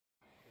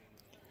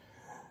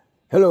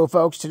Hello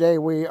folks, today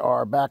we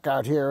are back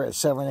out here at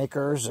 7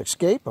 Acres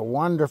Escape, a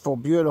wonderful,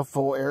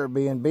 beautiful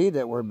Airbnb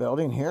that we're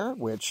building here,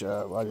 which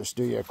I'll just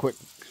do you a quick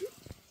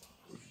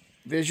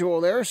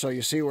visual there so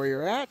you see where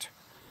you're at.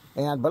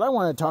 But I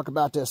want to talk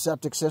about this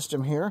septic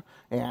system here,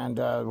 and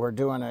they're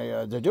doing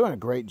a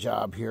great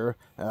job here,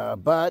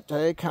 but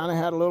they kind of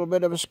had a little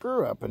bit of a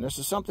screw up, and this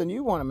is something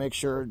you want to make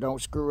sure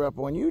don't screw up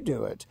when you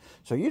do it,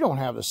 so you don't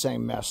have the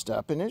same messed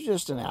up. And it's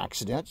just an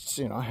accident,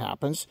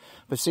 happens.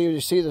 But see, you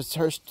see the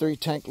first 3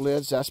 tank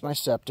lids, that's my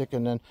septic,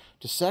 and then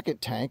the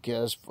second tank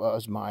is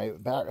my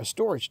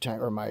storage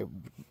tank, or my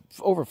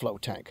overflow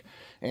tank,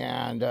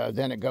 and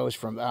then it goes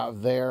from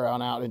out there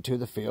on out into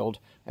the field,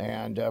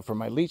 and for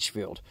my leach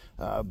field.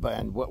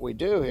 And what we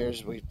do here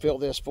is we fill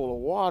this full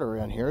of water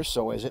in here,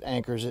 so as it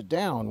anchors it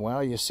down.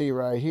 Well, you see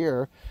right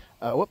here,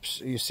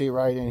 you see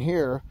right in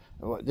here,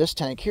 this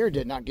tank here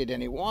did not get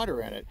any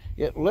water in it.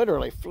 It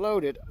literally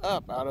floated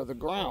up out of the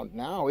ground.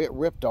 Now it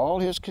ripped all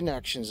his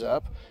connections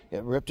up.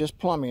 It ripped his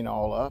plumbing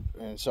all up,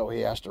 and so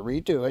he has to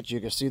redo it. You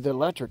can see the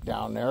electric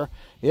down there.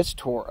 It's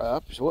tore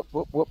up. So, whoop,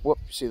 whoop, whoop, whoop.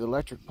 See the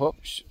electric pole?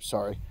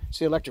 Sorry.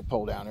 See the electric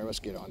pole down there. Let's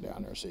get on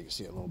down there so you can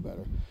see it a little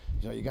better.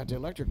 So you got the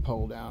electric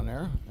pole down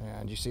there,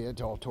 and you see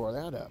it all tore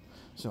that up.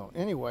 So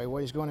anyway,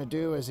 what he's going to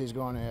do is he's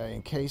going to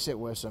encase it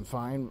with some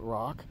fine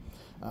rock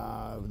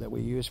that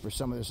we use for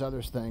some of these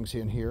other things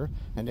in here,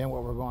 and then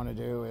what we're going to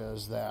do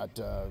is that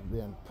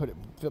then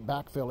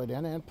backfill it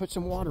in and put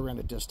some water in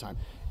it this time.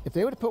 If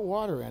they would have put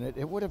water in it,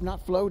 it would have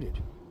not floated,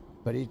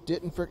 but he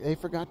didn't. They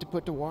forgot to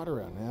put the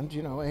water in, and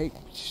hey,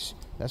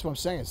 that's what I'm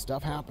saying.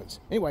 Stuff happens.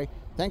 Anyway,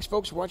 thanks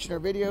folks for watching our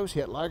videos.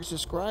 Hit like,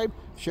 subscribe,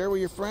 share with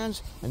your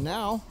friends, and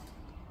now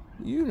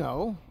you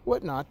know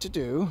what not to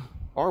do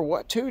or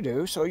what to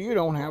do so you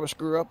don't have a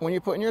screw up when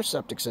you're putting your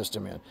septic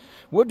system in.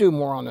 We'll do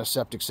more on the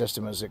septic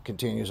system as it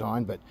continues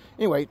on. But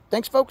anyway,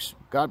 thanks folks.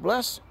 God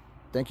bless.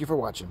 Thank you for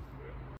watching.